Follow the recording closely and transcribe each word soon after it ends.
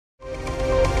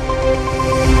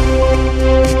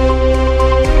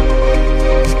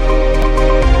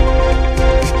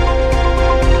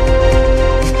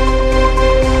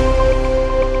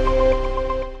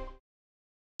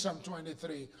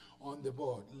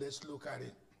let's look at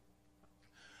it.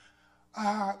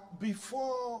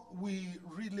 Before we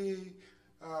really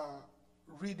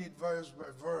read it verse by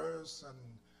verse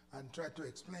and try to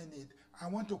explain it, I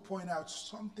want to point out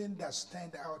something that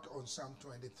stands out on Psalm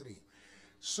 23.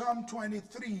 Psalm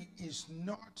 23 is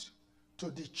not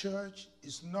to the church,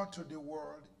 it's not to the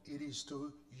world, it is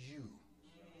to you.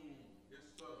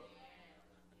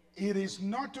 It is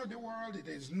not to the world, it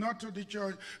is not to the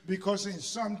church, because in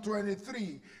Psalm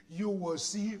 23, you will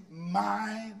see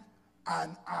mine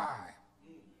and I.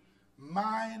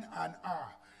 Mine and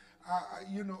I.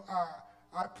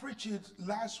 I preached it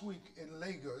last week in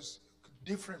Lagos,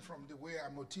 different from the way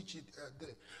I'm going to teach it there.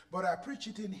 But I preached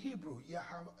it in Hebrew,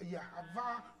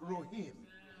 Yahava Rohim.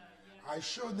 I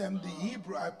showed them the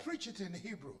Hebrew. I preach it in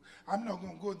Hebrew. I'm not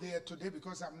going to go there today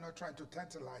because I'm not trying to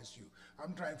tantalize you.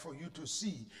 I'm trying for you to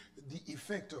see the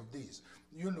effect of this.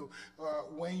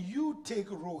 When you take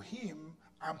Rohim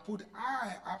and put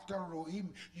I after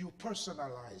Rohim, you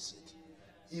personalize it.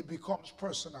 It becomes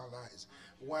personalized.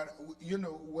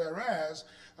 Whereas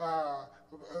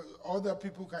other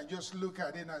people can just look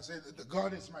at it and say,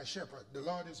 God is my shepherd, the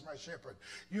Lord is my shepherd,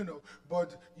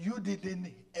 but you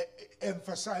didn't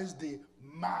emphasize the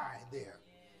my there.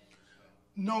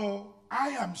 No,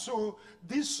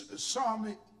 this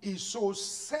psalm is so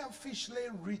selfishly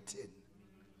written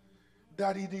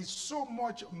that it is so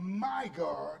much my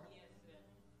God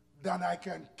than I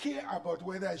can care about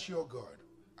whether it's your God.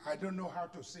 I don't know how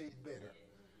to say it better.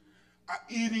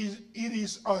 It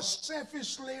is a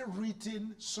selfishly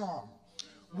written psalm,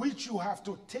 which you have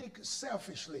to take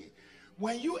selfishly.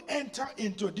 When you enter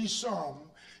into this psalm,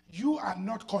 you are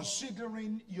not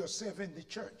considering yourself in the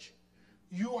church.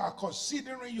 You are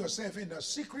considering yourself in a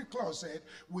secret closet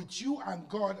with you and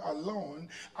God alone.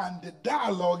 And the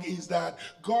dialogue is that,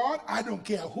 God, I don't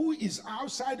care who is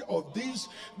outside of this.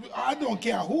 I don't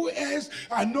care who else.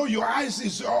 I know your eyes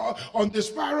is on the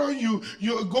sparrow. You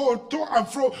go to and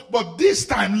fro. But this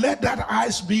time, let that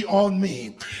eyes be on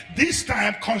me. This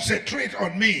time, concentrate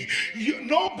on me.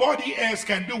 Nobody else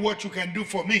can do what you can do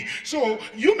for me. So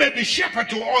you may be shepherd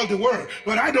to all the world,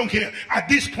 but I don't care. At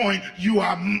this point, you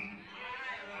are...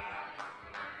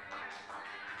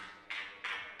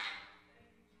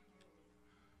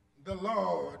 The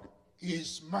Lord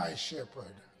is my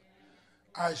shepherd.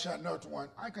 I shall not want.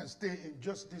 I can stay in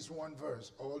just this one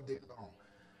verse all day long.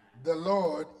 The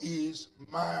Lord is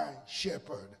my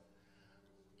shepherd.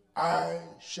 I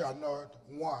shall not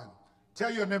want.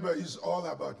 Tell your neighbor, it's all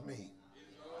about me.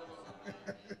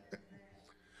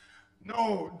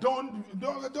 No, don't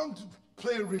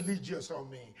play religious on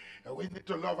me. We need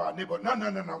to love our neighbor. No.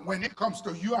 When it comes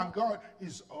to you and God,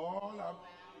 it's all about.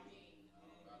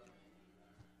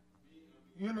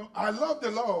 I love the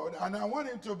Lord and I want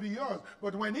him to be yours.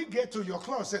 But when he gets to your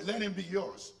closet, let him be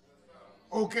yours.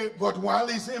 Okay, but while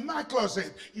he's in my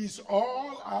closet, it's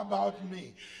all about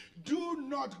me. Do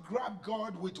not grab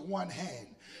God with one hand.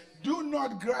 Do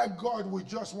not grab God with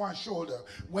just one shoulder.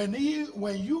 When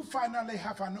you finally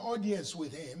have an audience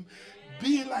with him,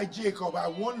 be like Jacob. I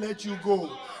won't let you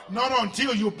go. Not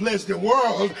until you bless the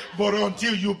world, but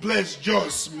until you bless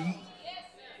just me.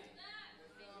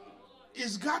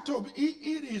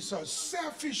 It is a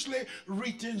selfishly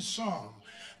written psalm.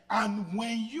 And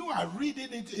when you are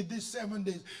reading it in these 7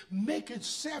 days, make it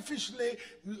selfishly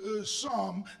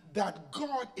psalm that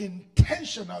God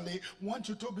intentionally wants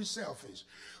you to be selfish.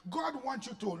 God wants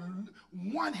you to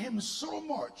want him so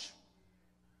much.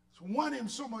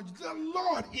 The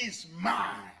Lord is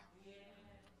mine.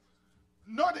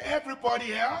 Not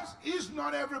everybody else. He's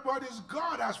not everybody's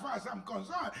God as far as I'm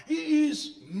concerned. He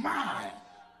is mine.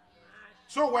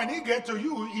 So when he gets to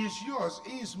you, he's yours,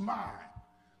 he's mine.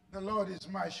 The Lord is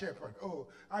my shepherd. Oh,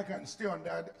 I can stay on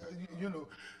that.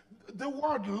 The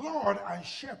word Lord and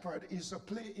shepherd is a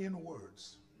play in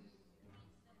words.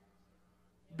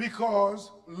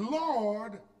 Because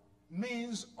Lord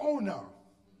means owner.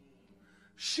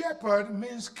 Shepherd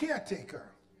means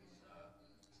caretaker.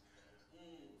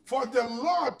 For the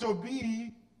Lord to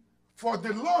be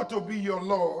your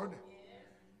Lord,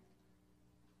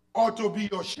 or to be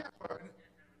your shepherd,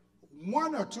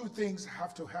 one or two things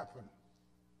have to happen.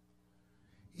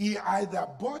 He either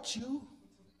bought you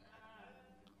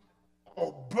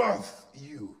or birthed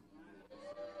you.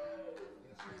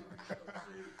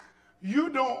 You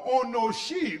don't own no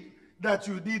sheep that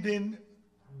you didn't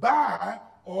buy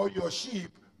or your sheep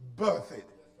birthed.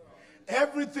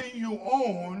 Everything you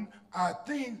own are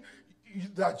things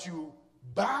that you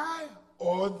buy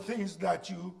or things that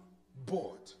you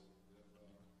bought.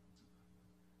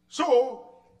 So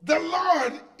the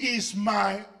Lord is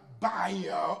my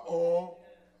buyer or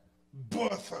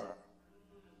birther.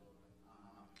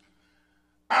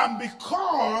 And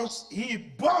because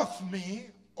he birthed me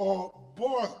or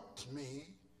birthed me,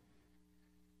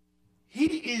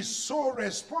 he is so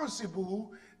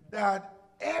responsible that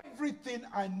everything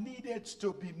I needed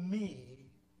to be me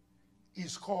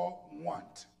is called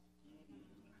want.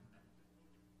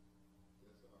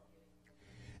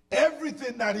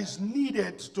 Everything that is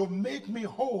needed to make me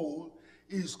whole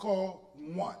is called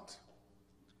want.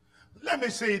 Let me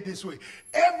say it this way.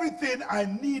 Everything I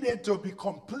needed to be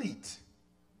complete.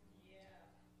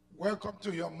 Welcome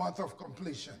to your month of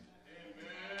completion.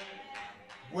 Amen.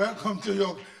 Welcome to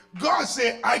your... God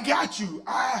said, I got you.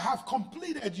 I have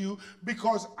completed you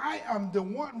because I am the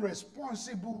one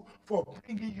responsible for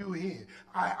bringing you here.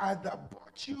 I either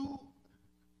bought you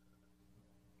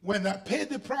when I paid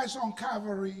the price on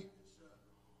Calvary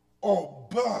or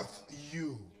birthed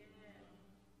you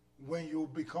when you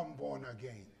become born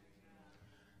again.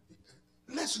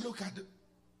 Let's look at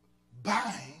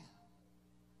buying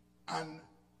and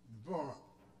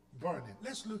burning.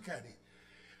 Let's look at it.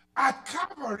 At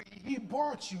Calvary, he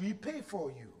bought you. He paid for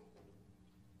you.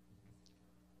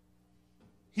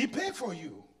 He paid for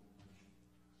you.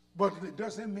 But it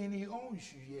doesn't mean he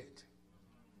owns you yet.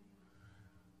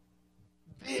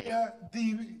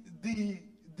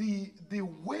 The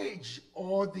wage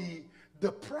or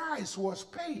the price was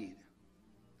paid.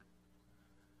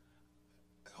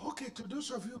 Okay, to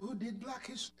those of you who did Black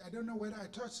History, I don't know whether I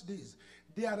touched this.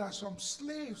 There are some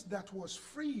slaves that was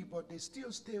free, but they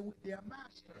still stay with their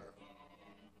master.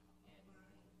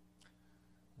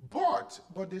 But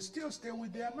they still stay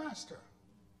with their master.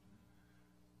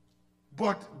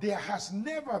 But there has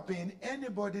never been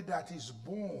anybody that is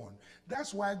born.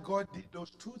 That's why God did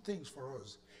those two things for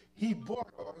us. He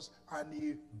bought us and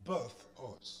he birthed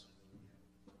us.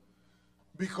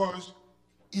 Because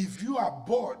if you are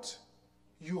bought,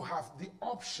 you have the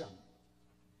option.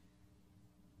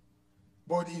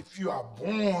 But if you are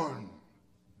born,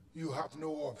 you have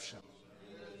no option.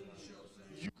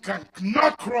 You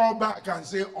cannot crawl back and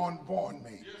say, unborn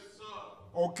me.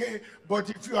 Okay? But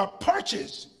if you are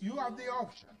purchased, you have the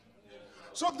option.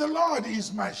 So the Lord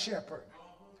is my shepherd.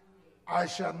 I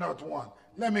shall not want.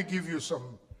 Let me give you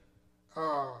some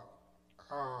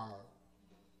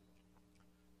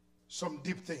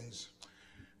deep things.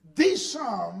 This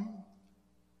psalm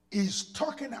is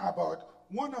talking about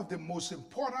one of the most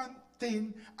important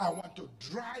things I want to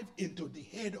drive into the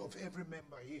head of every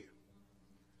member here.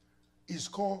 It's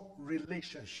called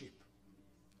relationship.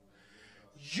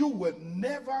 You will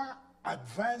never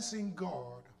advance in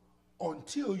God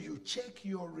until you check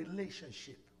your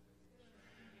relationship.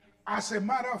 As a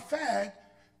matter of fact,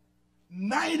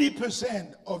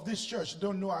 90% of this church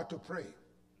don't know how to pray.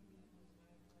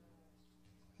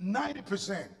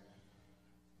 90%.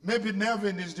 Maybe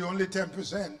Nevin is the only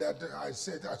 10% that I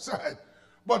set aside.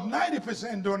 But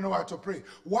 90% don't know how to pray.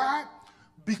 Why?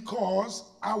 Because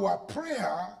our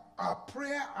prayer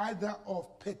either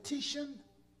of petition,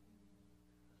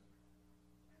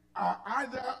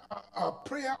 either a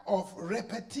prayer of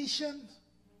repetition,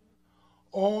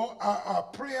 or a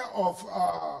prayer of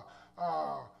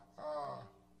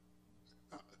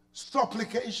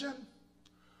supplication.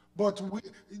 But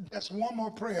there's one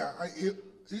more prayer.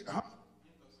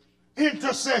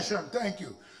 Intercession, thank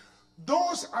you.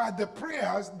 Those are the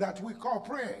prayers that we call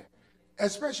prayer.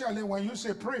 Especially when you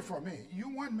say pray for me. You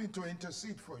want me to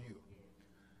intercede for you.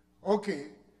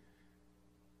 Okay.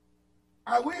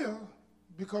 I will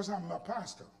because I'm a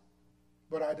pastor.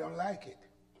 But I don't like it.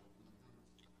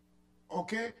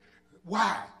 Okay?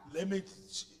 Why? Let me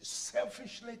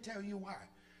selfishly tell you why.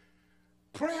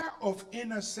 Prayer of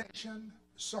intercession,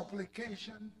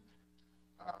 supplication,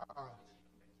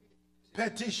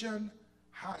 petition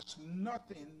has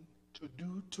nothing to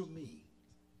do to me.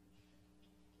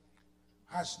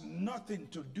 Has nothing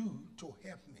to do to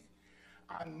help me.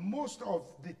 And most of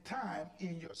the time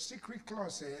in your secret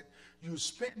closet, you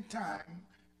spend time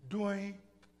doing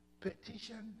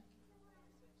petition,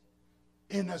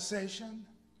 intercession,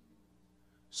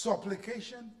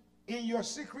 supplication in your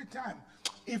secret time.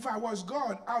 If I was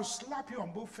God, I'll slap you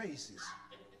on both faces.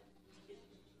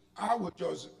 I would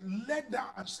just let down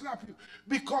and slap you.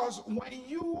 Because when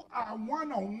you are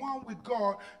one-on-one with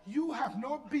God, you have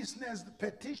no business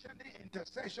petitioning,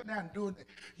 intercession, and doing it.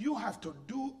 You have to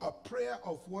do a prayer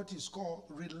of what is called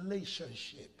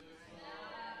relationship.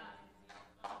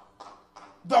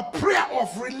 The prayer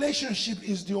of relationship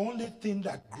is the only thing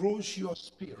that grows your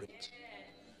spirit.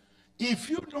 If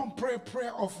you don't pray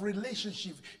prayer of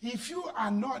relationship, if you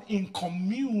are not in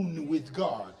commune with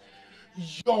God,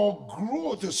 your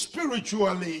growth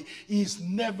spiritually is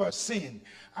never seen.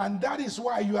 And that is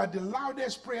why you are the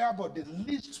loudest prayer but the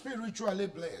least spiritually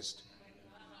blessed.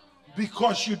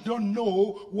 Because you don't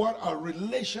know what a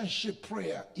relationship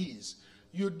prayer is.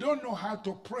 You don't know how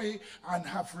to pray and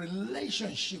have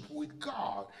relationship with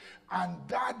God. And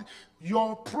that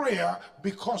your prayer,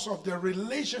 because of the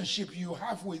relationship you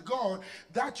have with God,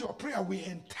 that your prayer will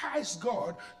entice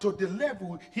God to the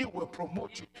level he will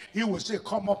promote you. He will say,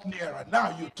 come up nearer.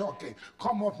 Now you're talking.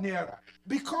 Come up nearer.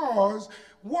 Because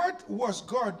what was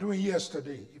God doing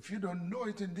yesterday? If you don't know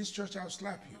it in this church, I'll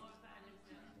slap you.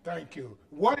 Thank you.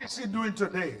 What is he doing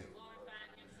today?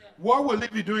 What will he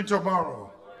be doing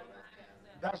tomorrow?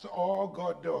 That's all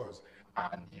God does.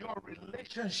 And your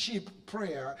relationship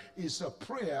prayer is a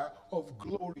prayer of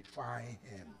glorifying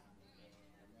him.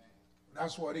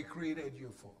 That's what he created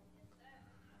you for.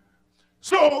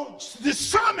 So the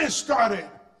psalmist started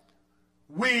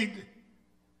with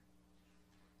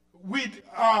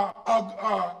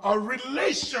a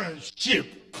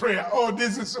relationship prayer. Oh,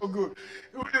 this is so good.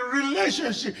 With a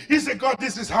relationship. He said, God,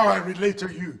 this is how I relate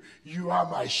to you. You are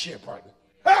my shepherd.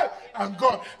 Hey! And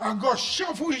God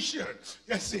shuffle his shirt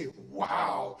and say,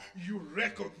 wow, you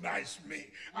recognize me.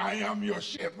 I am your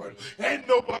shepherd. Ain't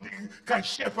nobody can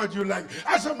shepherd you like.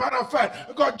 As a matter of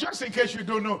fact, God, just in case you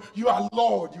don't know, you are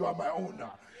Lord, you are my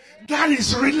owner. That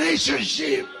is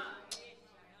relationship.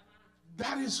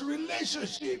 That is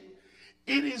relationship.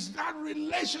 It is that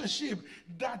relationship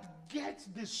that gets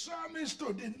the psalmist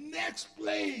to the next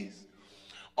place.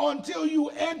 Until you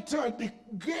enter the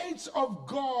gates of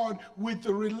God with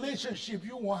the relationship,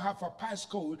 you won't have a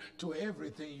passcode to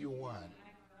everything you want.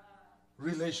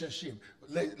 Relationship.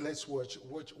 Let's watch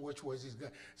was his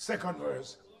God. Second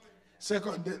verse.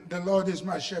 Second, the Lord is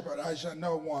my shepherd, I shall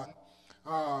not want.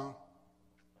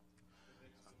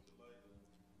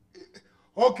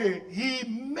 Okay, he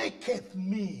maketh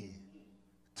me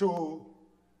to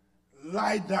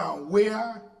lie down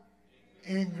where?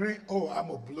 In green. Oh, I'm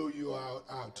going to blow you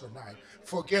out tonight.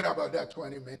 Forget about that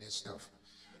 20-minute stuff.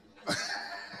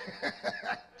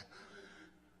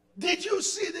 Did you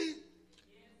see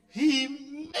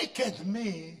he maketh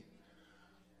me?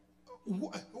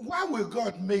 Why will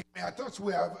God make me? I thought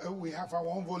we have our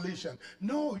own volition.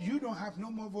 No, you don't have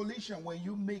no more volition when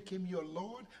you make him your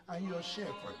Lord and your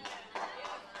shepherd.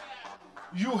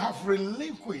 You have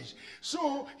relinquished.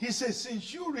 So he says,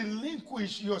 since you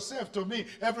relinquish yourself to me,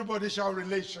 everybody shall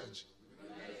relationship.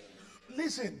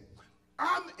 Listen,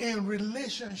 I'm in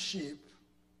relationship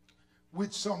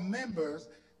with some members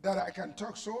that I can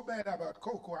talk so bad about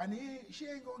Coco, and she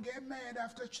ain't going to get mad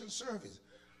after service.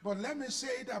 But let me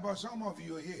say it about some of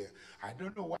you here. I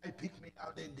don't know why he picked me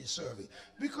out in the service.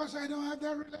 Because I don't have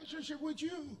that relationship with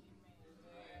you.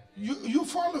 You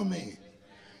follow me?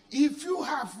 If you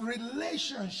have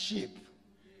relationship,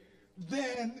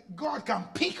 then God can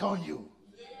pick on you.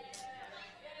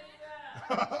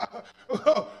 God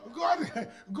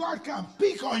can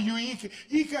pick on you.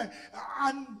 He can,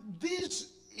 and this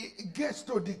gets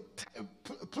to the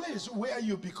place where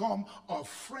you become a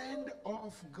friend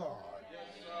of God.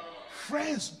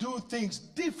 Friends do things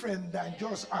different than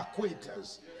just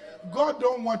acquaintance. God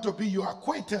don't want to be your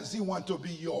acquaintance. He wants to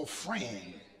be your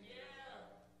friend.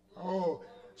 Oh.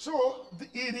 So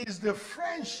it is the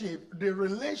friendship, the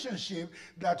relationship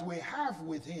that we have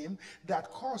with him that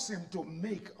causes him to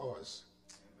make us.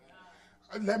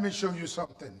 Let me show you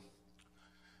something.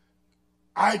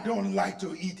 I don't like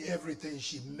to eat everything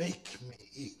she make me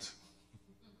eat.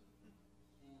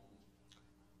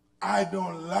 I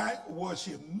don't like what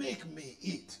she make me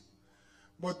eat.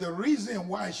 But the reason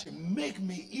why she make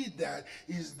me eat that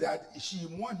is that she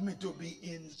want me to be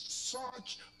in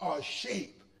such a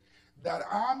shape that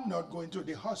I'm not going to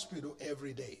the hospital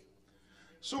every day.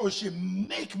 So she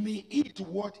make me eat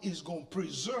what is going to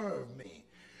preserve me.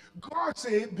 God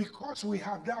said, because we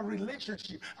have that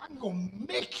relationship, I'm going to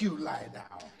make you lie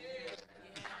down.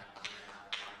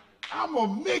 I'm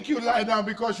going to make you lie down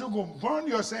because you're going to burn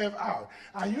yourself out.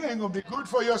 And you ain't going to be good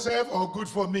for yourself or good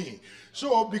for me.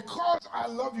 So because I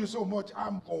love you so much,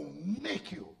 I'm going to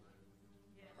make you.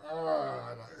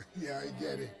 Yeah, I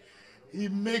get it. He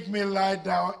make me lie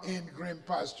down in green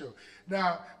pasture.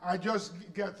 Now, I just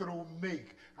get through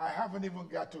make. I haven't even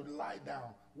got to lie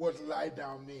down, what lie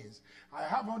down means. I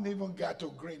haven't even got to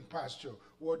green pasture,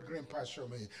 what green pasture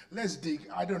means. Let's dig.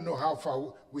 I don't know how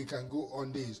far we can go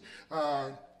on this.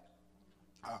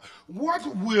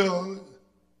 What will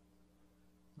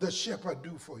the shepherd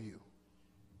do for you?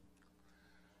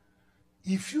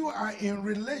 If you are in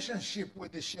relationship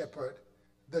with the shepherd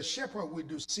will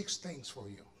do 6 things for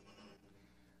you.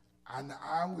 And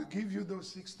I will give you those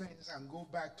 6 things and go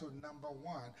back to number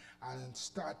 1 and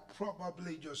start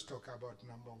probably just talk about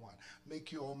number 1.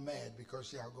 Make you all mad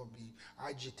because you are going to be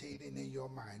agitating in your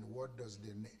mind. What does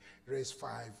the race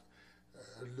 5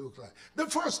 look like? The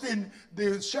first thing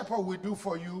the shepherd will do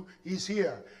for you is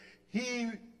here. He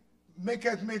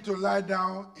maketh me to lie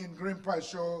down in green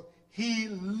pasture. He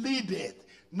leadeth.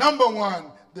 Number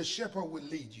one, the shepherd will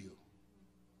lead you.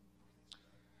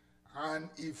 And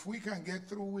if we can get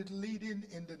through with leading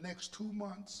in the next 2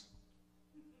 months,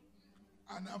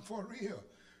 and I'm for real,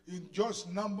 in just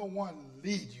number one,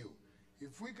 lead you.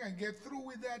 If we can get through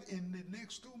with that in the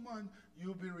next 2 months,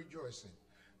 you'll be rejoicing.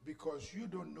 Because you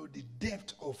don't know the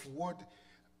depth of what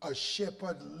a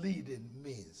shepherd leading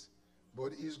means.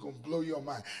 But it's going to blow your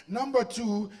mind. Number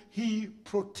two, he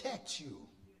protects you.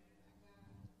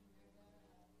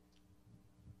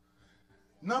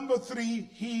 Number three,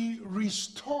 he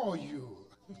restores you.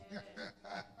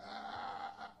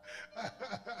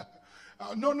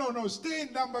 No, stay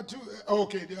in number two.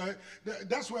 Okay,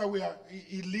 that's where we are.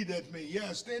 He leaded me.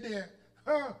 Yeah, stay there.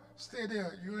 Stay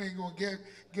there. You ain't going to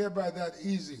get by that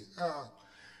easy.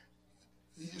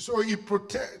 So he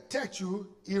protects you.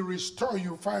 He restores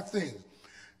you. 5 things.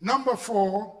 Number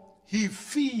 4, he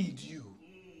feeds you.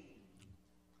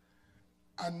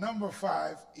 And number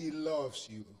 5, he loves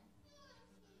you.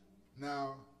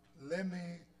 Now,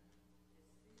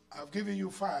 I've given you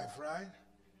 5, right?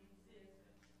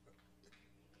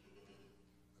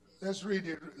 Let's read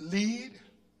it. Lead,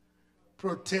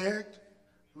 protect,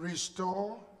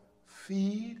 restore,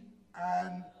 feed,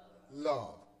 and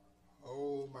love.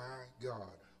 Oh my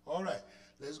God. All right,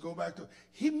 let's go back to,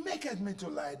 he maketh me to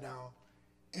lie down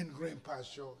in green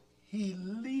pasture. He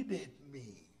leadeth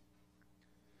me.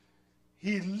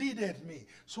 He leadeth me.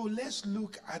 So let's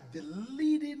look at the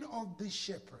leading of the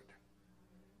shepherd.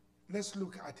 Let's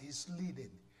look at his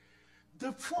leading.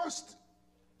 The first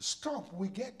stop we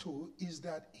get to is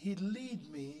that he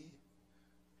lead me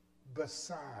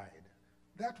beside.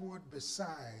 That word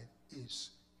beside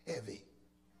is heavy.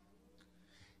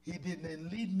 He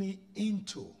didn't lead me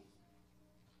into.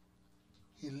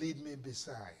 He lead me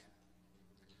beside.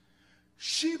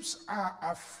 Sheep are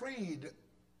afraid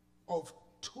of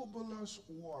turbulent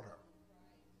water.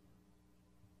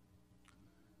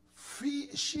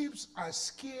 Sheep are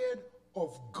scared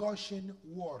of gushing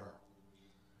water.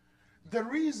 The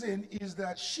reason is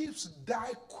that sheep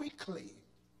die quickly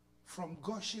from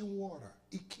gushing water.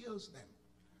 It kills them.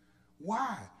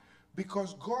 Why?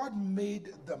 Because God made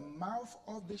the mouth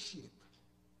of the sheep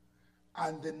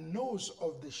and the nose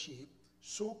of the sheep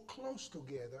so close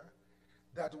together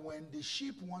that when the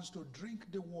sheep wants to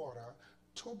drink the water,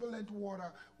 turbulent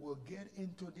water will get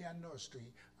into their nostril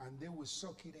and they will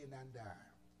suck it in and die.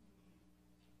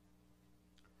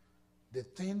 The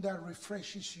thing that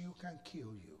refreshes you can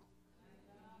kill you.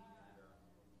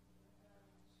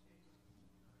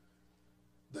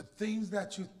 The things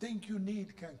that you think you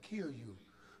need can kill you.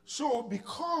 So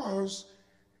because,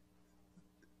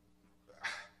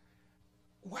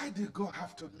 why did God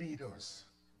have to lead us?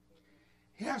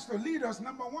 He has to lead us,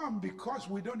 number one, because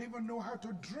we don't even know how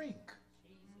to drink.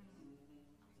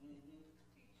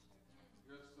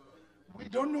 We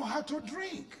don't know how to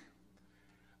drink.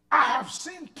 I have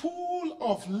seen pool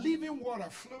of living water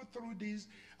flow through this,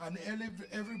 and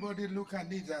everybody look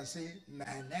at it and say,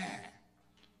 manna.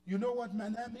 You know what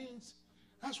manna means?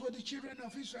 That's what the children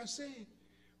of Israel say.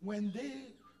 When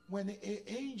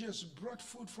the angels brought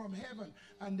food from heaven,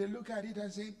 and they look at it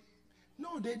and say,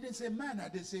 no, they didn't say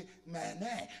manna, they say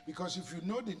manna. Because if you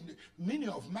know the meaning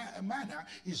of manna,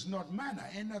 it's not manna,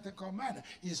 ain't nothing called manna,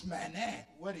 it's manna.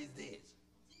 What is this?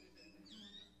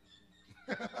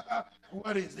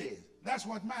 What is this? That's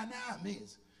what manna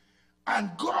means.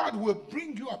 And God will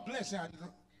bring you a blessing.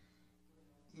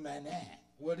 Manna,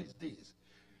 what is this?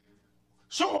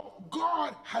 So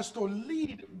God has to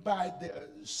lead by the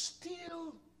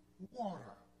still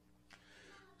water.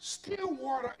 Still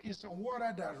water is a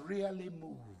water that rarely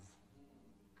moves.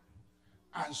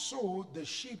 And so the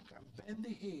sheep can bend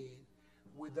the head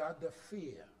without the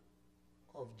fear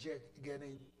of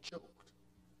getting choked.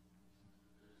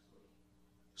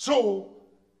 So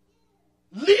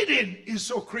leading is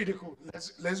so critical.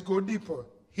 Let's go deeper.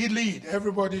 He lead.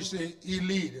 Everybody say he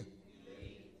lead.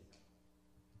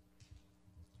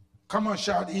 Come on,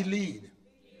 shout, he lead.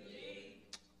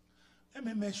 Let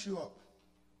me mess you up.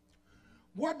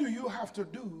 What do you have to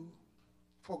do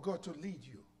for God to lead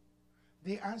you?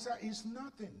 The answer is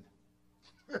nothing.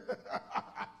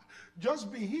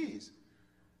 Just be his.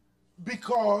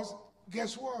 Because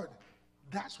guess what?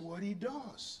 That's what he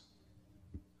does.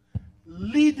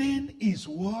 Leading is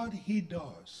what he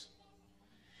does.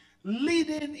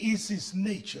 Leading is his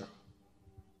nature.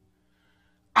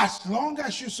 As long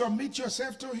as you submit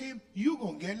yourself to him, you're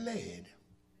going to get led.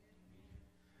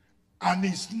 And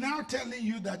it's now telling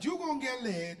you that you're going to get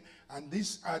laid, and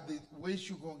these are the ways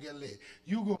you're going to get laid.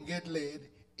 You're going to get laid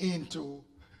into,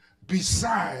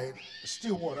 beside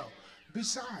still water.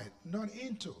 Beside, not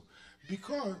into.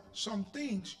 Because some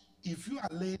things, if you are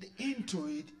laid into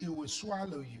it, it will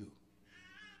swallow you.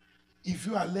 If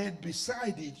you are laid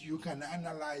beside it, you can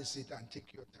analyze it and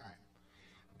take your time.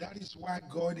 That is why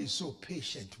God is so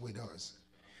patient with us.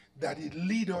 That it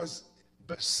leads us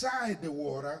beside the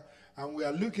water, and we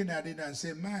are looking at it and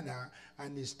say, manna,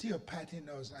 and he's still patting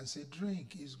us and say,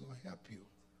 drink, he's going to help you.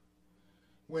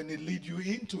 When it leads you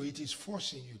into it, he's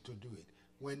forcing you to do it.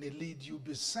 When it leads you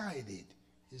beside it,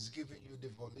 he's giving you the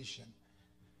volition.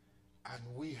 And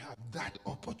we have that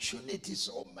opportunity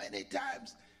so many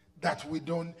times that we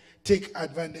don't take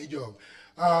advantage of.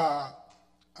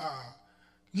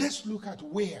 Let's look at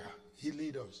where he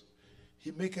leads us.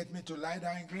 He maketh me to lie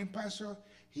down in green pasture.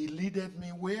 He leadeth me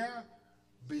where?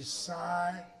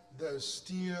 Beside the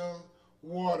still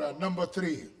water. Number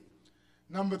three.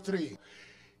 Number three.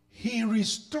 He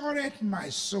restored my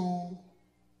soul,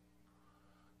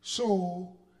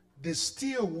 so the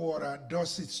still water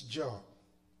does its job.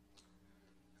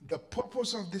 The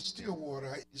purpose of the still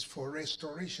water is for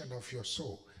restoration of your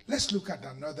soul. Let's look at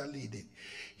another leading.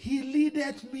 He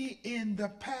leadeth me in the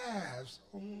paths.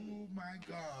 Oh my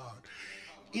God.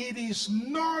 It is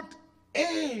not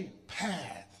a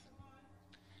path.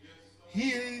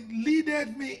 He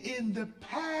leadeth me in the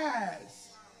paths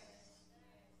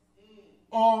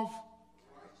of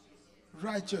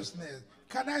righteousness.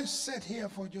 Can I sit here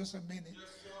for just a minute?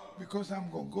 Because I'm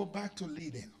going to go back to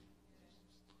leading.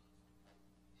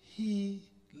 He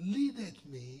leadeth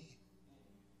me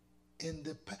in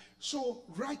the path. So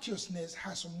righteousness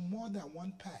has more than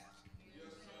one path.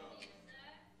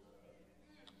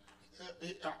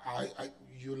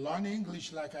 You learn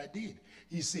English like I did.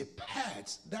 He said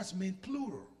paths. That's mean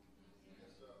plural.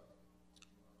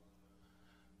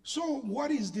 So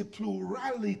what is the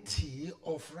plurality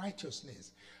of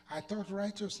righteousness? I thought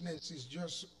righteousness is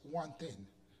just one thing.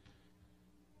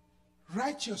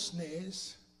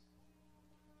 Righteousness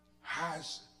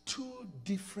has two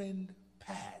different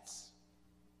paths.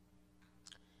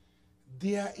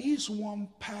 There is one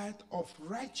path of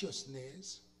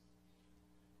righteousness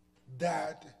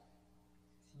that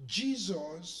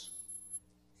Jesus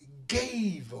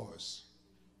gave us,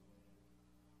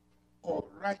 or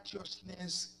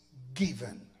righteousness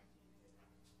given.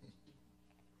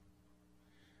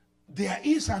 There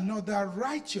is another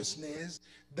righteousness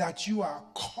that you are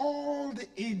called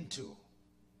into.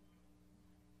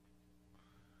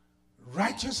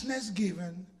 Righteousness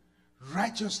given,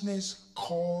 righteousness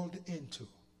called into.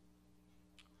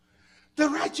 The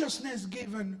righteousness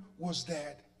given was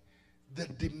that the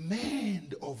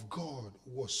demand of God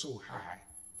was so high.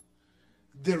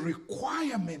 The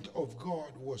requirement of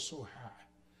God was so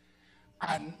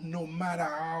high. And no matter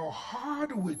how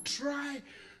hard we try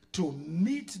to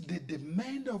meet the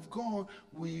demand of God,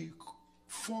 we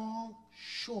fall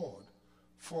short.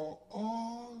 For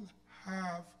all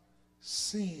have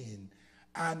sinned.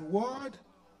 And what?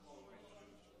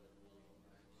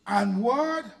 And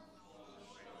what?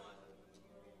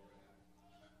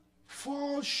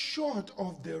 Fall short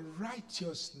of the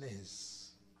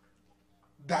righteousness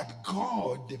that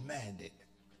God demanded,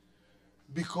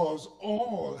 because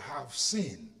all have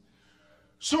sinned.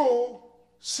 So,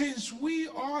 since we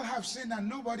all have sinned and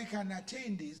nobody can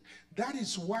attain this, that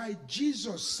is why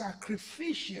Jesus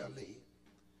sacrificially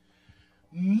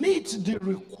meets the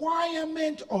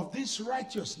requirement of this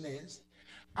righteousness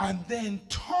and then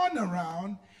turn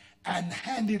around and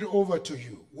hand it over to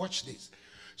you. Watch this.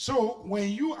 So when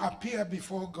you appear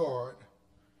before God,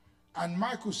 and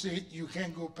Michael said you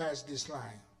can't go past this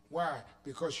line. Why?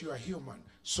 Because you are human.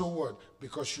 So what?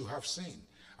 Because you have sinned.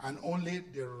 And only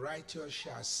the righteous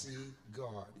shall see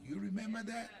God. You remember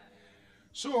that?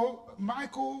 So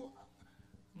Michael,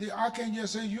 the archangel,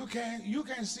 said, you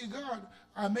can see God.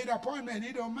 I made an appointment.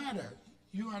 It don't matter.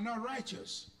 You are not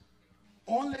righteous.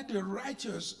 Only the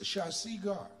righteous shall see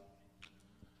God.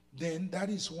 Then that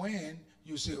is when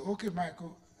you say, okay,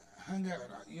 Michael, hang out.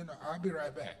 I'll be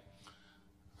right back.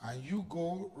 And you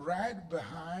go right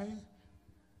behind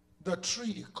the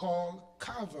tree called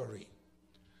Calvary.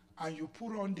 And you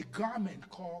put on the garment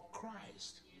called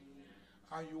Christ.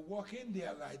 And you walk in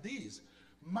there like this.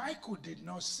 Michael did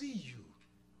not see you.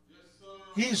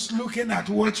 He's looking at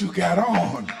what you got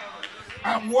on.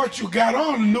 And what you got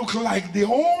on look like the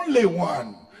only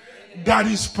one that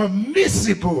is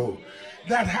permissible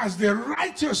that has the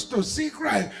righteous to see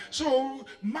Christ. So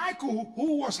Michael,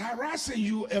 who was harassing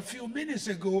you a few minutes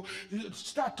ago,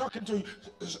 start talking to you.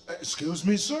 Excuse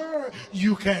me, sir,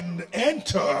 you can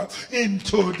enter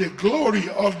into the glory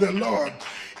of the Lord.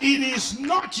 It is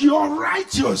not your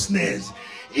righteousness.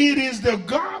 It is the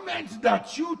garment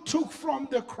that you took from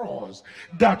the cross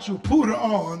that you put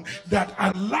on that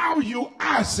allow you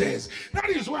access. That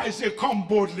is why I say come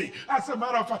boldly. As a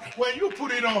matter of fact, when you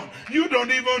put it on,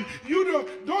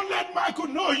 don't let Michael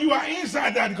know you are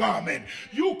inside that garment.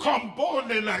 You come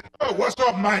boldly like, oh, what's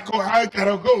up, Michael? I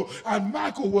gotta go. And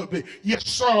Michael will be, yes,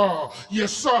 sir.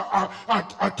 Yes, sir.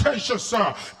 Attention,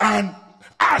 sir. And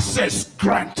access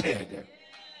granted.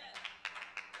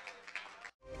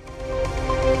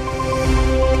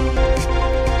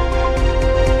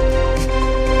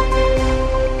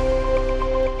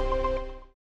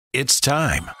 It's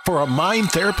time for a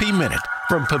Mind Therapy Minute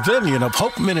from Pavilion of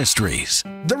Hope Ministries.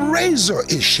 The razor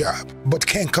is sharp, but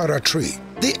can't cut a tree.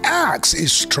 The axe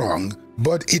is strong,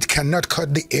 but it cannot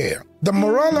cut the air. The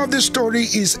moral of the story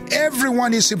is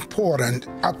everyone is important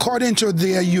according to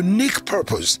their unique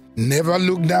purpose. Never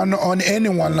look down on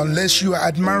anyone unless you are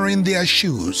admiring their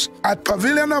shoes. At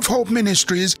Pavilion of Hope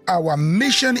Ministries, our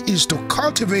mission is to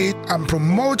cultivate and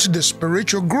promote the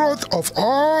spiritual growth of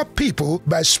all people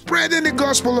by spreading the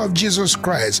gospel of Jesus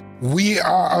Christ. We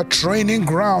are a training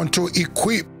ground to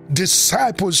equip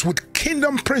disciples with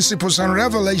kingdom principles and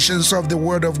revelations of the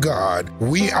Word of God.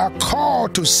 We are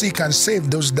called to seek and save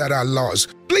those that are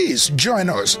lost. Please join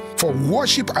us for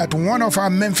worship at one of our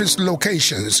Memphis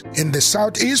locations. In the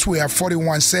southeast, we have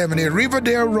 4170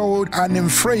 Riverdale Road, and in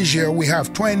FRAYSER, we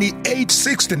have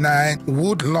 2869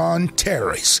 Woodlawn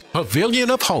Terrace. Pavilion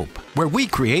of Hope, where we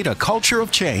create a culture of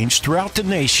change throughout the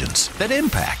nations that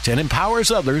impact and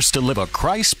empowers others to live a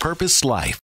Christ-purposed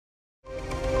life.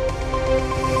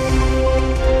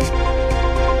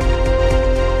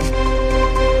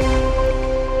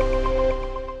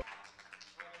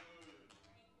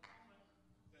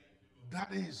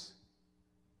 That is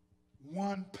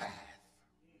one path.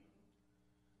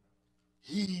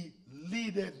 He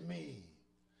leaded me.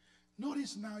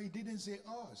 Notice now he didn't say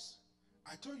us.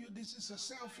 I told you this is a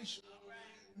selfish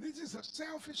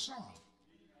song.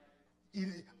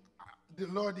 The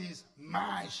Lord is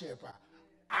my shepherd.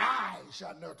 I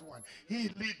shall not want. He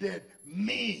leaded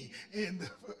me in the.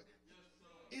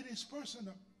 It is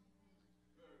personal.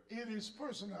 It is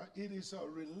personal. It is a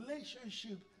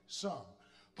relationship song.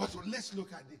 But let's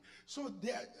look at it. So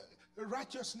the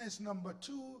righteousness number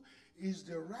 2 is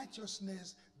the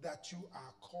righteousness that you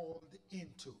are called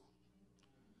into.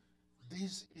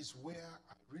 This is where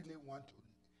I really want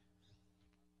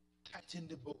to touch in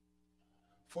the book.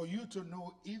 For you to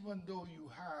know, even though you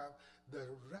have the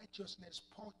righteousness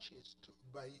purchased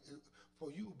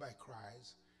for you by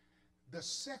Christ, the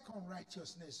second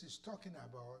righteousness is talking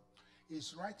about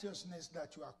is righteousness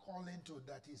that you are called into,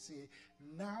 that he say,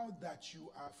 now that you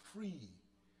are free,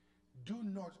 do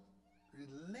not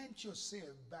relent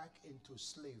yourself back into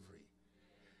slavery.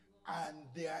 And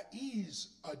there is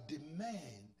a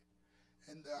demand,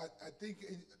 and I think,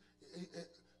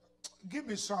 give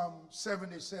me Psalm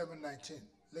 77:19.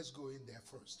 Let's go in there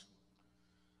first.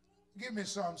 Give me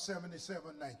Psalm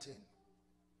 77:19.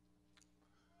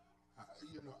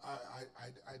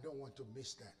 I don't want to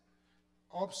miss that.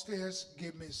 Upstairs,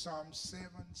 give me Psalm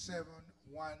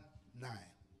 77:19.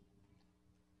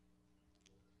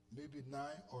 Maybe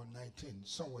 9 or 19,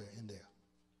 somewhere in there.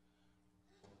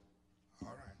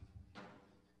 All right.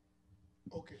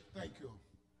 Okay, thank you.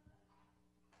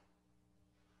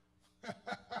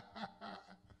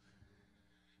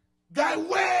 Thy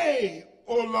way,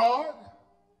 O Lord,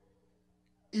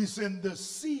 is in the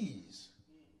seas,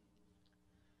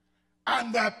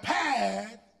 and thy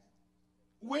path,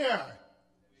 where?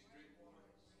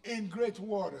 In great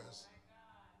waters.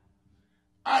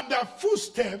 And the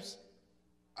footsteps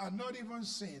are not even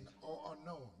seen or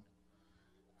unknown.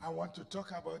 I want to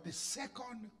talk about the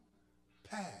second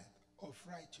path of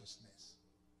righteousness.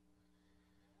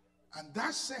 And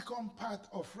that second path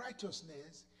of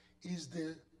righteousness is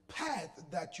the path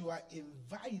that you are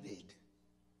invited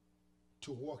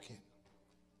to walk in.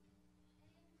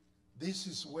 This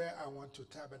is where I want to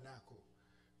tabernacle,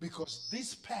 because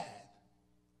this path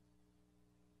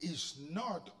is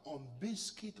not on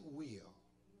biscuit wheel.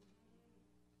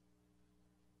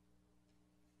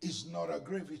 It's not a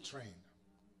gravy train.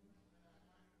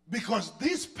 Because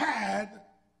this path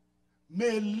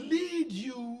may lead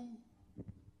you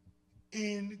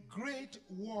in great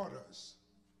waters.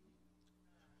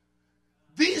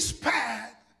 This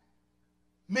path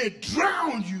may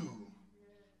drown you.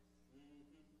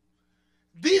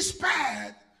 This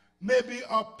path Maybe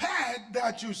a path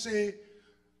that you say,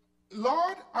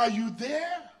 Lord, are you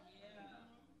there?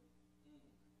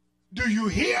 Do you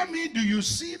hear me? Do you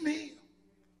see me?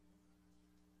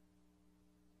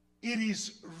 It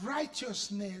is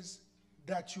righteousness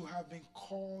that you have been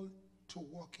called to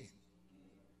walk in.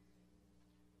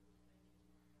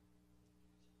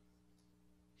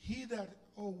 He that,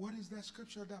 oh, what is that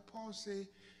scripture that Paul say?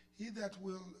 He that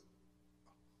will,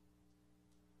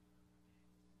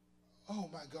 oh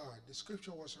my God, the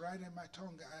scripture was right in my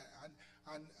tongue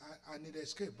and it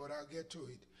escaped, but I'll get to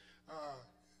it.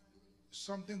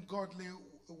 Something godly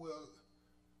will,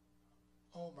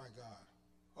 oh my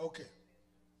God. Okay.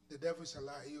 The devil is a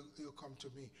lie. You'll come to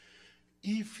me.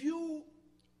 If you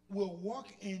will walk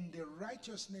in the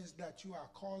righteousness that you are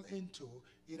called into,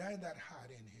 it ain't that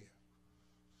hard in here.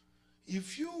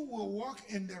 If you will walk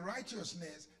in the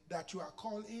righteousness that you are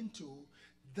called into,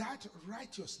 that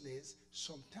righteousness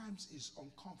sometimes is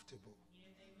uncomfortable.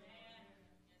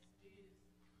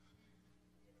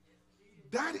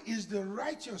 That is the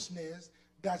righteousness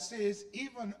that says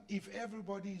even if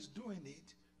everybody is doing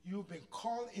it, you've been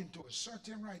called into a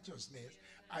certain righteousness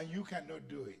and you cannot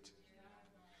do it.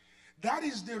 That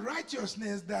is the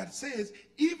righteousness that says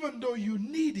even though you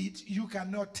need it, you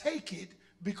cannot take it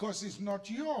because it's not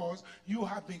yours. You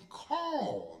have been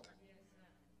called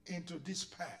into this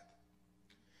path.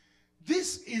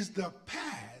 This is the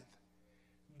path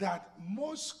that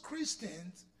most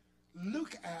Christians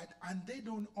look at and they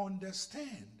don't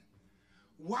understand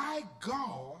why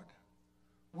God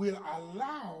will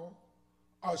allow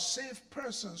a saved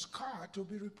person's car to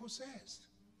be repossessed.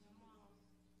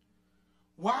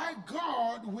 Why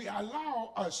God will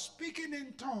allow a speaking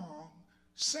in tongue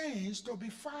saints to be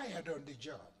fired on the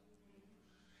job.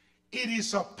 It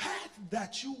is a path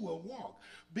that you will walk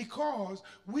because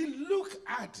we look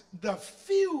at the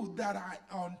few that are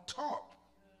on top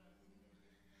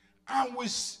and we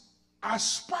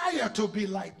aspire to be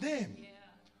like them. Yeah.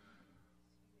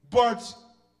 But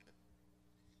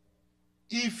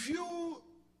if you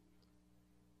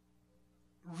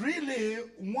really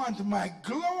want my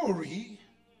glory,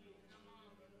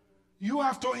 you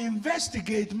have to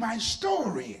investigate my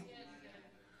story.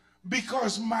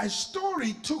 Because my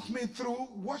story took me through,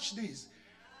 watch this.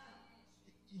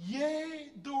 Yea,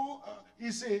 though,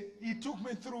 he said, he took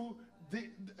me through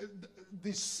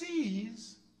the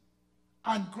seas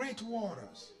and great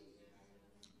waters.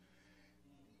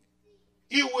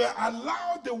 It will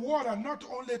allow the water not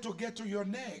only to get to your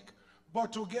neck,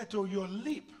 but to get to your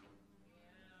lip.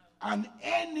 And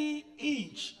any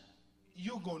inch,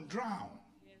 you're going to drown.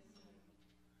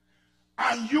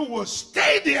 And you will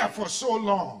stay there for so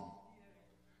long.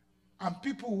 And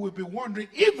people will be wondering,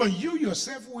 even you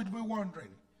yourself would be wondering,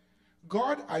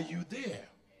 God, are you there?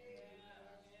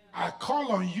 I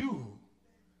call on you,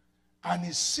 and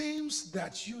it seems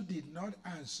that you did not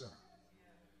answer.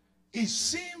 It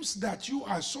seems that you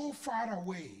are so far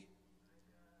away.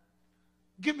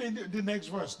 Give me the next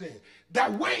verse there.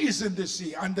 That way is in the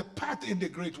sea, and the path in the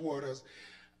great waters,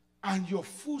 and your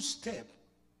footstep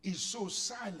is so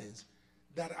silent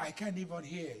that I can't even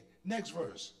hear it. Next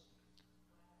verse.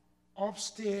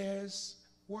 Upstairs,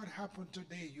 what happened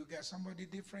today? You got somebody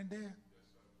different there?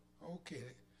 Okay.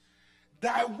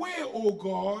 Thy way, O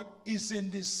God, is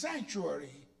in the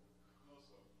sanctuary.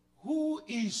 Who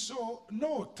is so,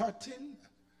 no, 13.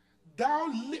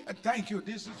 Thou, thank you,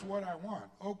 this is what I want.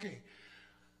 Okay.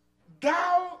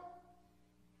 Thou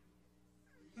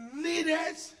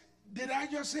leadest, did I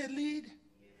just say lead?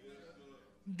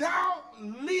 Thou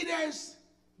leadest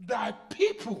thy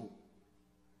people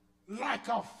like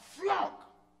a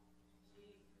flock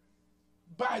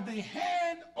by the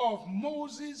hand of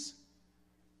Moses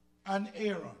and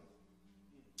Aaron.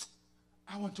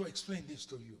 I want to explain this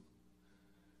to you.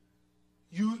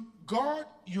 God,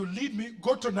 you lead me.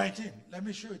 Go to 19. Let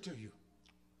me show it to you.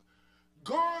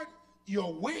 God,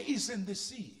 your way is in the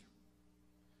sea.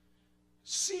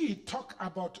 Sea talk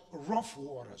about rough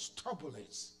waters,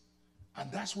 turbulence.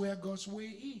 And that's where God's way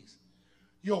is.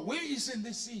 Your way is in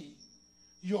the sea.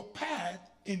 Your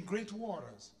path in great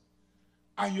waters.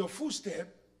 And your footstep,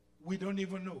 we don't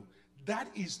even know. That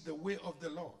is the way of the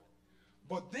Lord.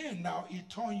 But then now he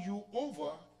turns you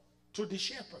over to the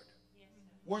shepherd.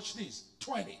 Watch this,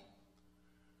 20.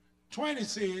 20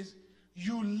 says,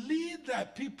 you lead thy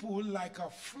people like a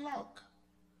flock,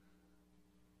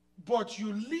 but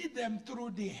you lead them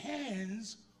through the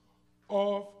hands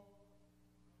of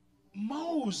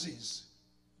Moses,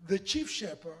 the chief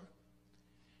shepherd,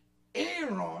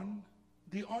 Aaron,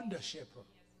 the under shepherd,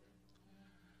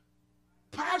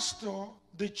 pastor,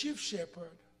 the chief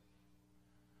shepherd,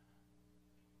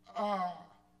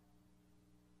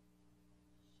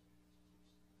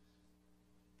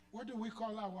 what do we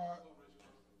call our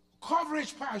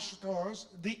coverage pastors?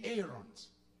 The Aarons.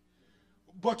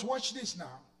 But watch this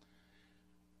now.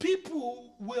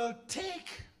 People will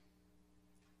take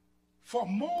for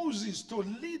Moses to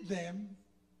lead them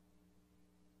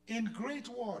in great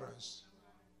waters.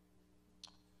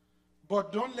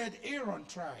 But don't let Aaron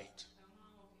try it.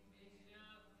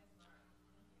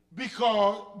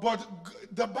 But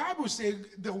the Bible says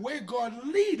the way God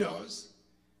leads us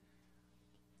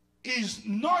is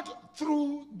not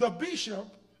through the bishop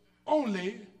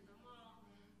only,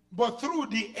 but through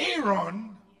the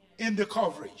Aaron in the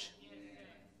coverage.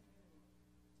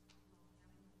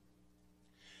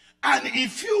 And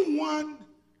if you want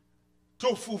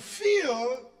to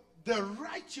fulfill the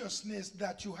righteousness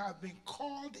that you have been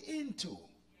called into,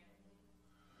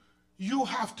 you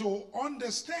have to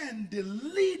understand the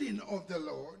leading of the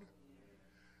Lord,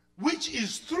 which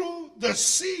is through the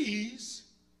seas,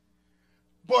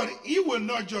 but he will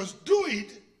not just do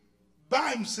it by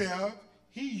himself.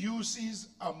 He uses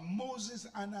a Moses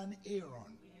and an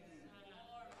Aaron.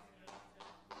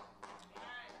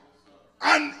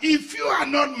 And if you are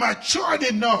not matured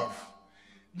enough,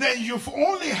 then you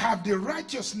only have the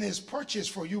righteousness purchased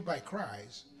for you by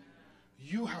Christ.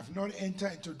 You have not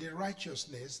entered into the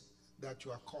righteousness that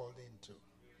you are called into.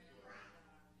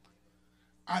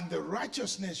 And the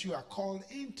righteousness you are called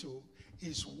into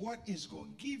is what is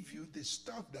going to give you the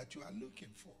stuff that you are looking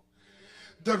for.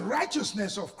 The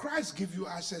righteousness of Christ gives you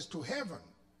access to heaven,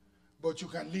 but you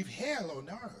can live hell on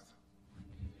earth.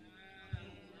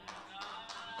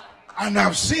 And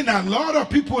I've seen a lot of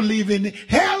people living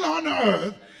hell on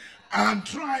earth and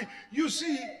trying. You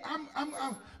see,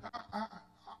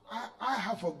 I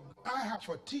have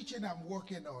a teaching I'm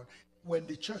working on when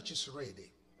the church is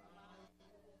ready.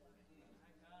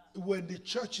 When the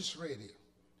church is ready,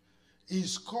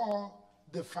 it's called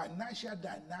the financial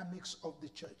dynamics of the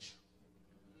church.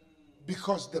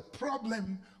 Because the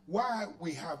problem why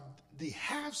we have the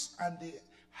haves and the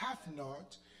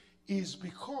have-nots is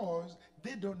because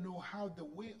they don't know how the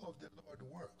way of the Lord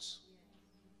works.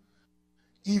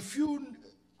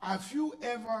 Have you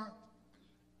ever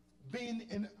been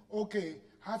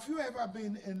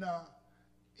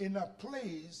in a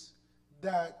place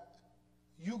that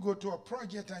you go to a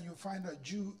project and you find a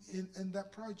Jew in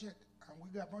that project? And we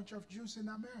got a bunch of Jews in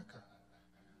America.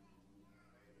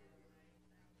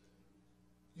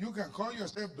 You can call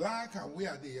yourself black and we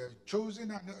are the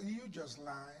chosen, and you just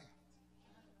lie.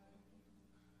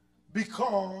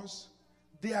 Because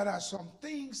there are some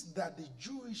things that the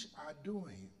Jewish are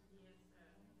doing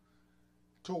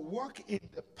to walk in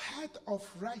the path of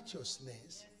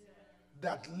righteousness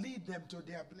that lead them to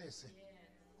their blessing.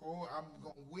 Oh, I'm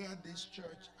going to wear this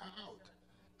church out.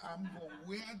 I'm going to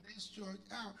wear this church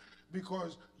out.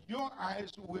 Because your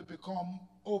eyes will become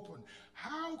open.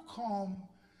 How come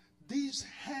this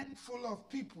handful of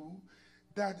people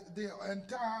that the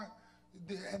entire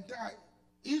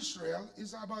Israel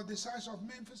is about the size of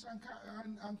Memphis and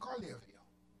Caruthersville?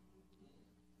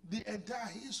 The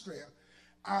entire Israel.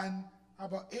 And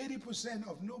about 80%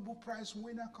 of Nobel Prize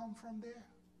winners come from there.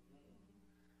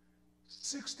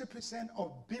 60%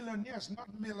 of billionaires, not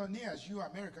millionaires, you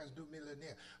Americans do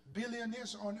millionaires.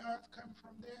 Billionaires on earth come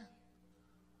from there.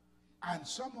 And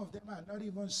some of them are not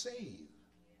even saved.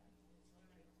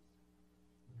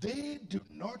 They do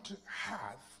not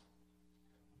have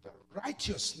the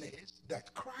righteousness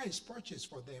that Christ purchased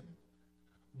for them,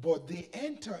 but they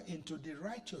enter into the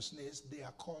righteousness they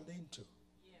are called into.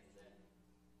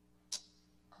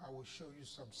 I will show you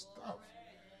some stuff.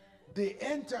 They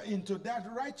enter into that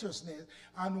righteousness,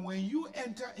 and when you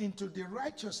enter into the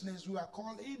righteousness you are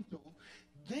called into,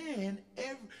 then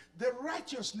the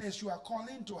righteousness you are called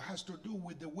into has to do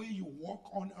with the way you walk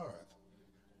on earth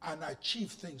and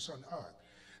achieve things on earth.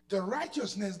 The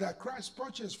righteousness that Christ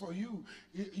purchased for you,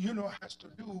 has to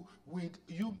do with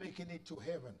you making it to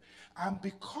heaven. And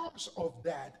because of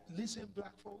that, listen,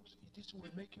 black folks, this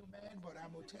will make you mad, but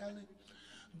I'm going to tell it.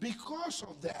 Because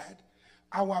of that,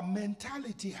 our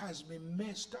mentality has been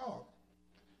messed up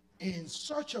in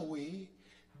such a way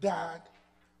that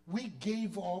we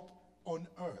gave up on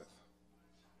earth.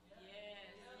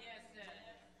 Yes, sir.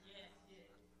 Yes.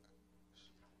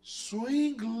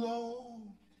 Swing low,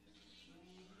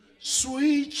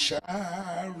 sweet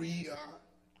chariot.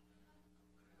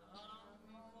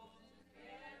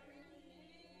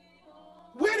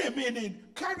 Wait a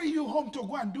minute, carry you home to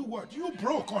go and do what? You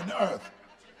broke on earth.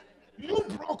 You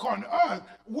broke on earth.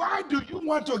 Why do you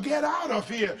want to get out of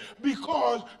here?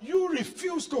 Because you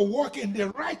refuse to walk in the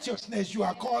righteousness you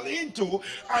are called into,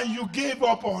 and you gave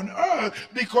up on earth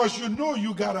because you know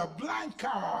you got a blank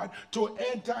card to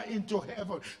enter into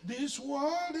heaven. This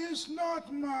world is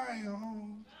not my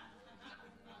own.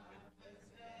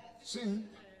 See?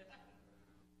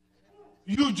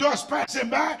 You just passing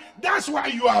by. That's why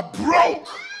you are broke.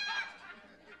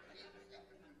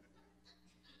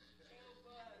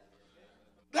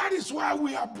 That is why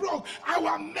we are broke.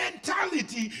 Our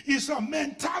mentality is a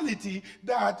mentality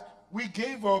that we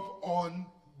gave up on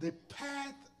the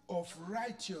path of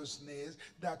righteousness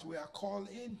that we are called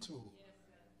into.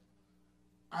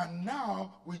 And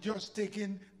now we're just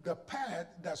taking the path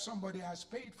that somebody has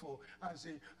paid for and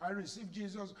say, I received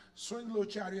Jesus, swing low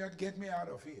chariot, get me out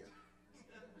of here.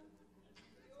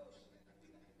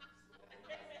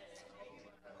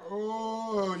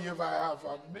 Oh, if I have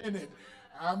a minute,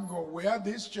 I'm going to wear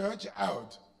this church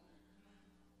out.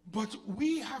 But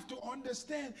we have to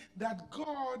understand that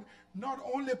God not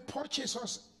only purchased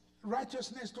us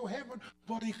righteousness to heaven,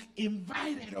 but He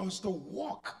invited us to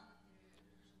walk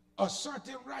a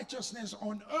certain righteousness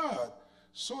on earth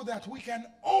so that we can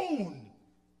own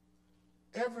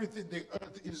everything. The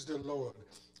earth is the Lord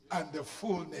and the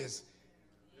fullness.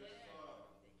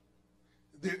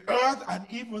 The earth and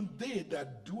even they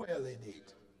that dwell in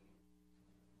it.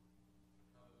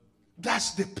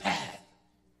 That's the path.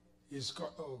 It's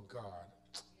called, oh God,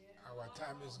 our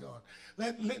time is gone.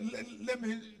 Let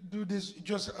me do this,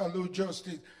 just a little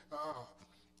justice.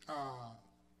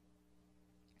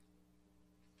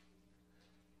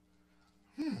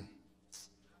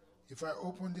 If I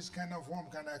open this kind of worm,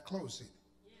 can I close it?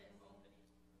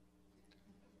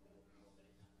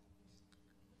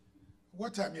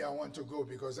 What time I want to go,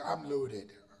 because I'm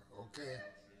loaded, okay?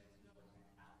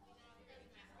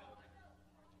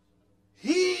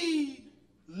 He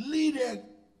leaded.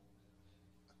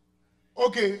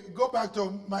 Okay, go back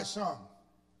to my song.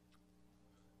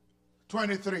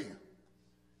 23.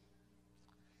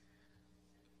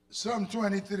 Psalm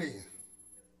 23.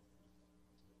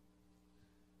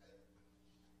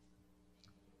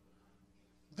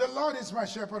 The Lord is my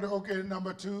shepherd. Okay,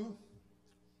 number 2.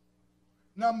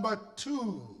 Number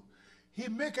 2. He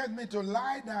maketh me to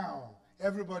lie down.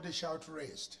 Everybody shout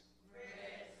rest.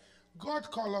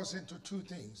 God calls us into 2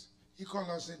 things. He calls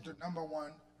us into number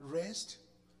 1, rest.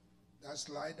 That's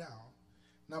lie down.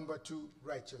 Number 2,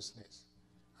 righteousness.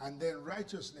 And then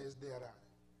righteousness, there are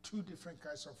 2 different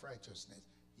kinds of righteousness.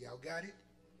 Y'all got it?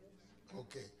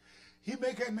 Okay. He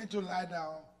maketh me to lie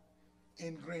down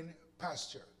in green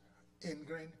pasture. In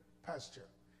green pasture.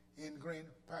 In green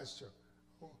pasture.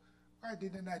 Oh, why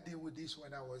didn't I deal with this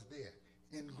when I was there?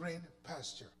 In green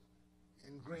pasture.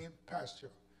 In green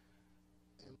pasture.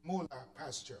 Mula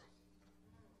pasture.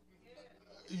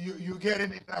 You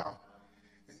getting it now?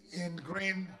 In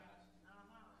green.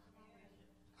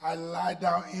 I lie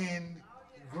down in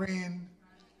green.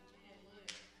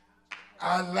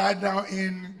 I lie down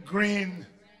in green.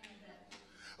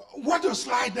 What does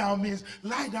lie down mean?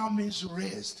 Lie down means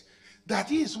rest.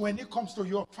 That is, when it comes to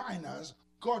your finance,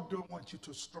 God don't want you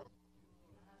to struggle.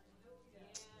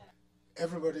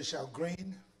 Everybody shout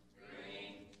green.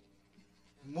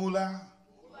 Mula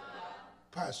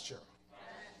pasture.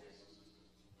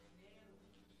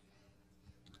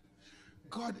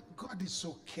 God is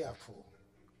so careful.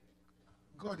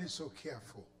 God is so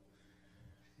careful.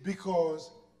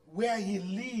 Because where He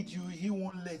leads you, He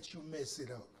won't let you mess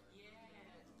it up.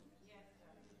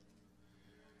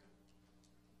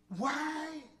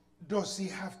 Why does He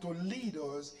have to lead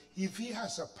us if He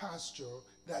has a pasture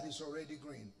that is already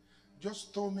green?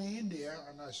 Just throw me in there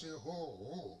and I say,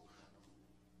 oh.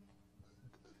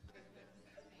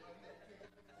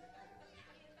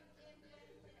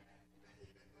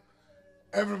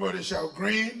 Everybody shout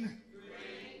green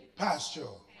pasture.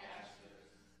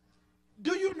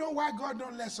 Do you know why God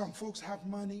don't let some folks have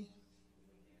money?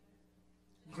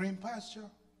 Green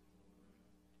pasture.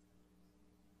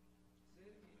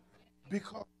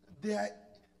 Because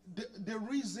the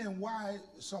reason why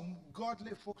some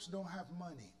godly folks don't have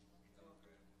money.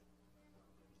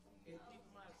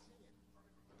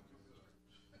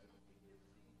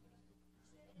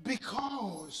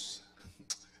 Because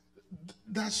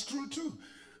that's true too.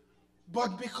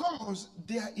 But because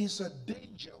there is a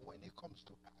danger when it comes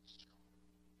to pasture.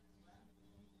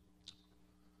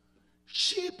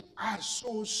 Sheep are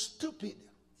so stupid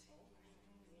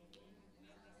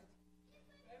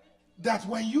that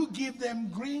when you give them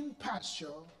green pasture,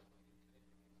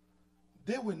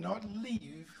 they will not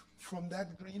leave from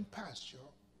that green pasture.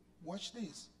 Watch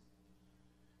this.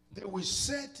 They will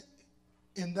set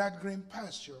in that green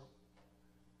pasture.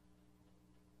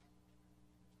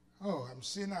 Oh, I'm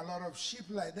seeing a lot of sheep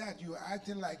like that. You're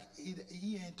acting like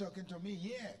he ain't talking to me.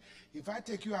 Yeah, if I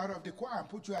take you out of the choir and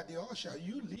put you at the usher,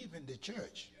 you live in the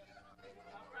church.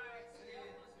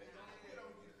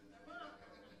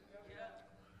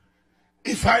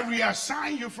 If I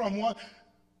reassign you from one,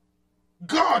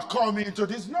 God called me into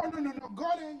this. No.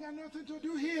 God ain't got nothing to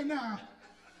do here now.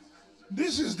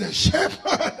 This is the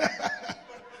shepherd.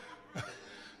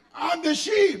 I'm the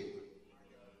sheep.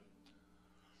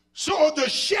 So the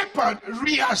shepherd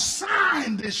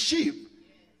reassigned the sheep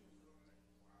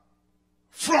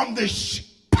from the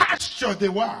pasture they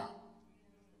were.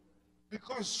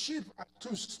 Because sheep are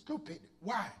too stupid.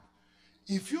 Why?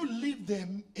 If you leave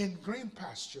them in green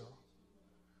pasture,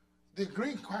 the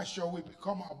green pasture will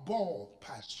become a bald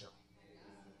pasture.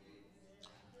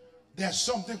 There's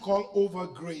something called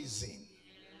overgrazing.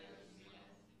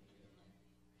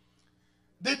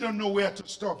 They don't know where to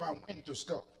stop and when to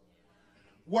stop.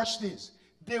 Watch this.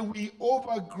 They will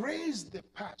overgraze the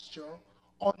pasture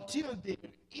until they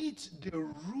eat the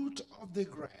root of the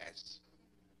grass.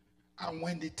 And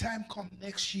when the time comes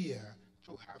next year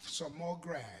to have some more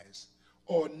grass,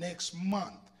 or next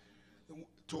month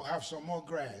to have some more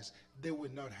grass, they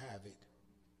will not have it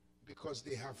because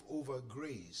they have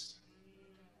overgrazed.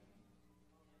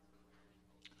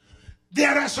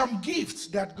 There are some gifts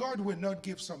that God will not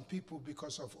give some people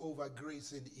because of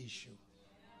overgrazing issue.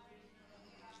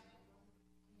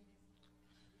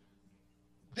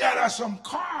 There are some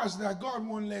cars that God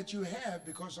won't let you have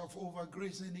because of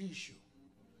overgrazing issue.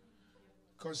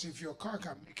 Because if your car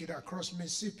can make it across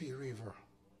Mississippi River,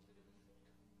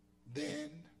 then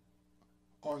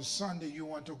on Sunday you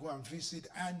want to go and visit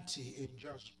Auntie in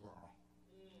DYERSBURG.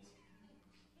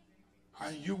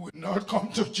 And you will not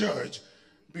come to church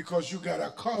because you got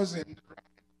a cousin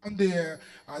right there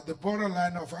at the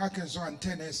borderline of Arkansas and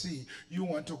Tennessee. You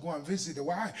want to go and visit.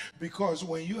 Why? Because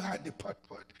when you had the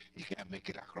putt-putt, you can't make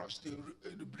it across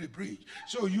the bridge.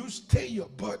 So you stay your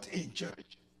butt in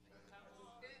church.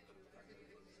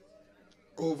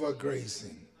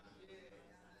 Overgrazing.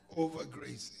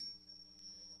 Overgrazing.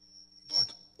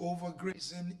 But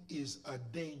overgrazing is a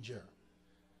danger.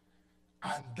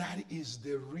 And that is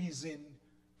the reason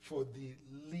for the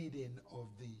leading of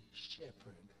the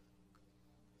shepherd.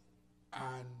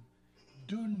 And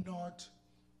do not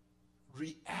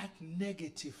react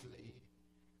negatively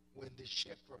when the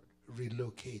shepherd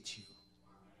relocates you.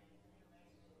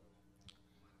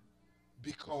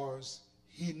 Because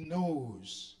he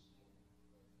knows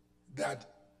that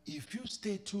if you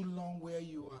stay too long where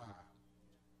you are,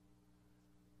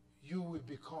 you will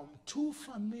become too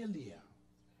familiar.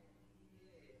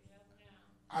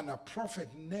 And a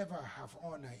prophet never have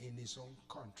honor in his own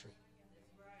country.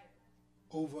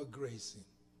 Overgrazing.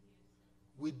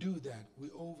 We do that. We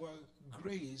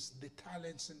overgraze the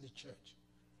talents in the church.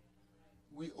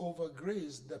 We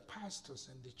overgraze the pastors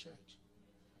in the church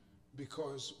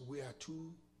because we are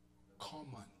too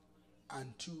common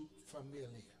and too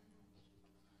familiar.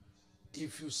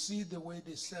 If you see the way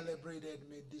they celebrated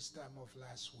me this time of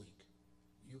last week,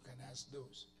 you can ask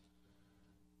those.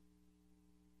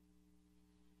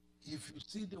 If you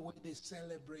see the way they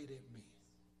celebrated me,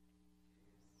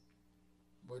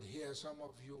 but here some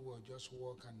of you will just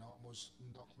walk and almost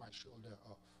knock my shoulder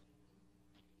off.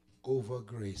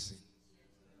 Overgrazing.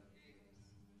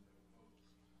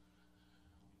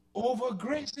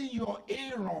 Overgrazing your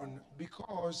Aaron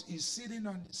because he's sitting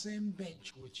on the same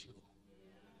bench with you.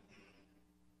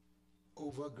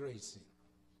 Overgrazing.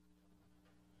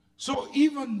 So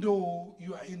even though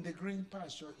you are in the green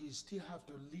pasture, he still have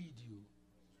to lead you.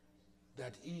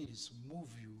 That is,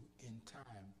 move you in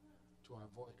time to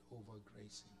avoid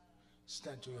overgrazing.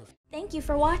 Stand to your feet. Thank you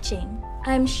for watching.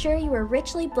 I'm sure you were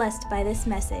richly blessed by this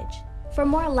message. For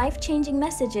more life-changing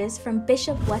messages from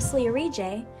Bishop Wesley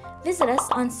Arije, visit us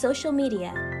on social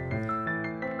media.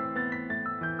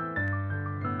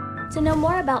 To know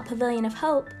more about Pavilion of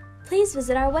Hope, please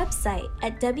visit our website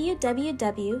at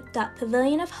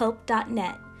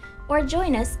www.pavilionofhope.net or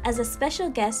join us as a special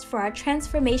guest for our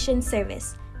transformation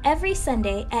service every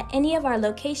Sunday at any of our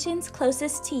locations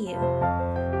closest to you.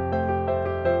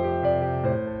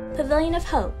 Pavilion of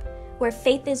Hope, where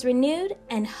faith is renewed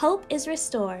and hope is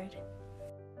restored.